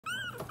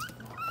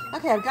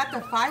Okay, I've got the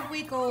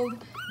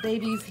 5-week-old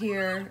babies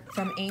here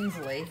from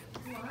Ainsley.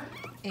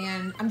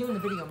 And I'm doing the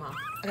video, Mom.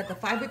 I got the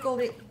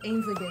 5-week-old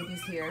Ainsley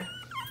babies here.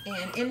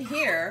 And in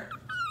here,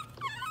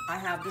 I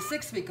have the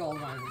 6-week-old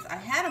ones. I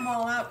had them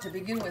all out to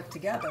begin with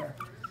together,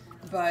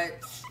 but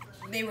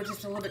they were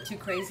just a little bit too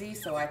crazy,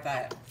 so I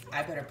thought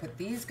I better put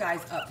these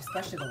guys up,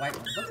 especially the white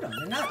ones. Look at them,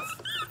 they're nuts.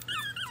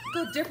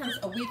 Look what difference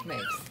a week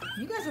makes.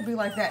 You guys will be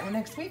like that in the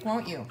next week,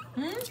 won't you?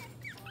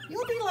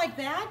 You'll be like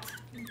that.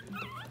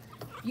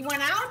 You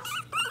went out?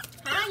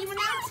 Huh? You went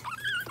out?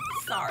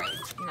 Sorry,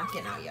 you're not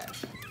getting out yet.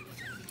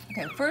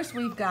 Okay, first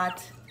we've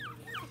got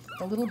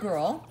the little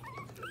girl.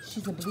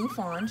 She's a blue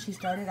fawn. She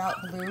started out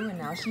blue and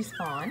now she's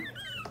fawn.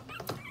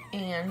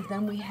 And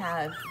then we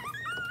have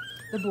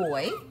the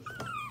boy.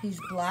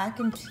 He's black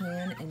and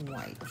tan and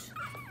white.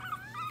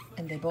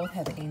 And they both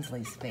have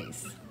Ainsley's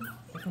face.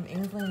 They're from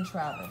Ainsley and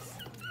Travis.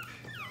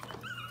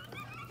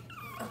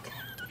 Okay.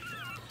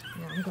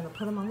 Now I'm going to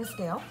put them on the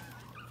scale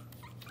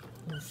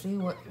and see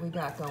what we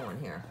got going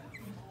here.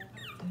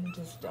 I'm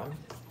just,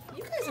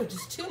 you guys are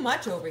just too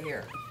much over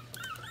here.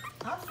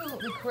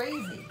 Absolutely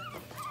crazy.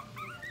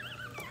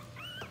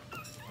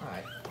 All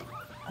right.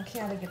 I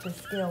gotta get this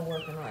scale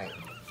working right.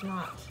 It's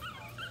not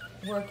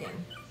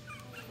working.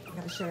 I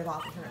gotta shut it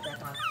off and turn it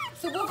back on.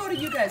 So we'll go to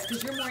you guys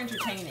because you're more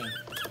entertaining.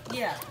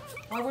 Yeah.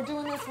 While we're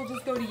doing this, we'll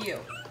just go to you.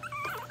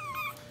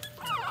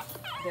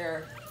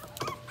 They're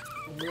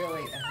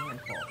really a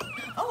handful.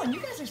 Oh, and you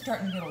guys are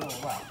starting to get a little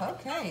rough.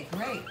 Okay,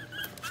 great.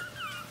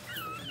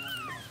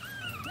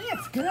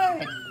 That's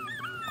good.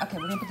 Okay,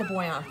 we're gonna put the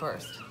boy on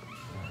first.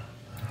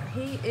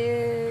 He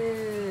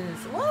is,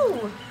 whoa,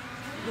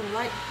 the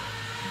light.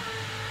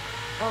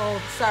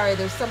 Oh, sorry,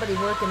 there's somebody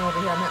working over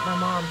here. I'm at my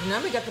mom's. And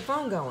now we got the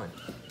phone going.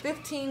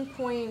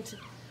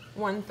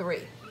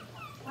 15.13.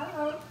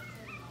 Uh-oh.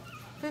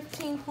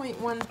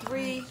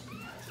 15.13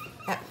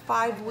 at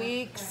 5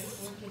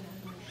 weeks.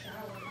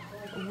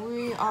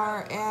 We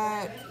are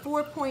at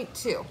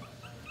 4.2.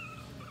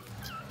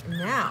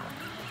 Now,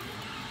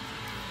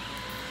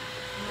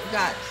 we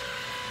got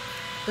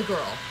the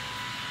girl.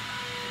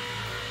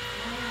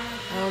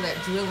 Oh, that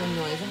drilling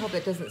noise. I hope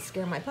that doesn't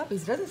scare my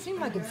puppies. It doesn't seem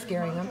like it's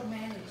scaring them.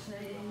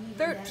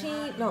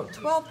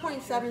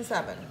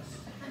 12.77.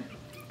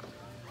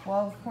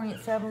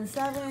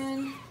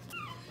 12.77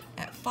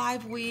 at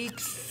 5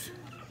 weeks.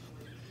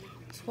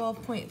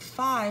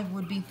 12.5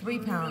 would be 3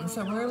 pounds.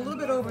 So we're a little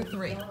bit over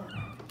 3.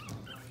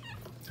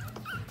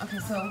 Okay,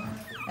 so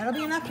that'll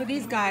be enough for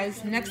these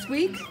guys. Next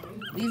week,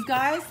 these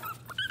guys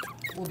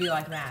will be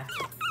like that.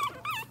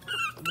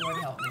 Lord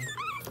help me.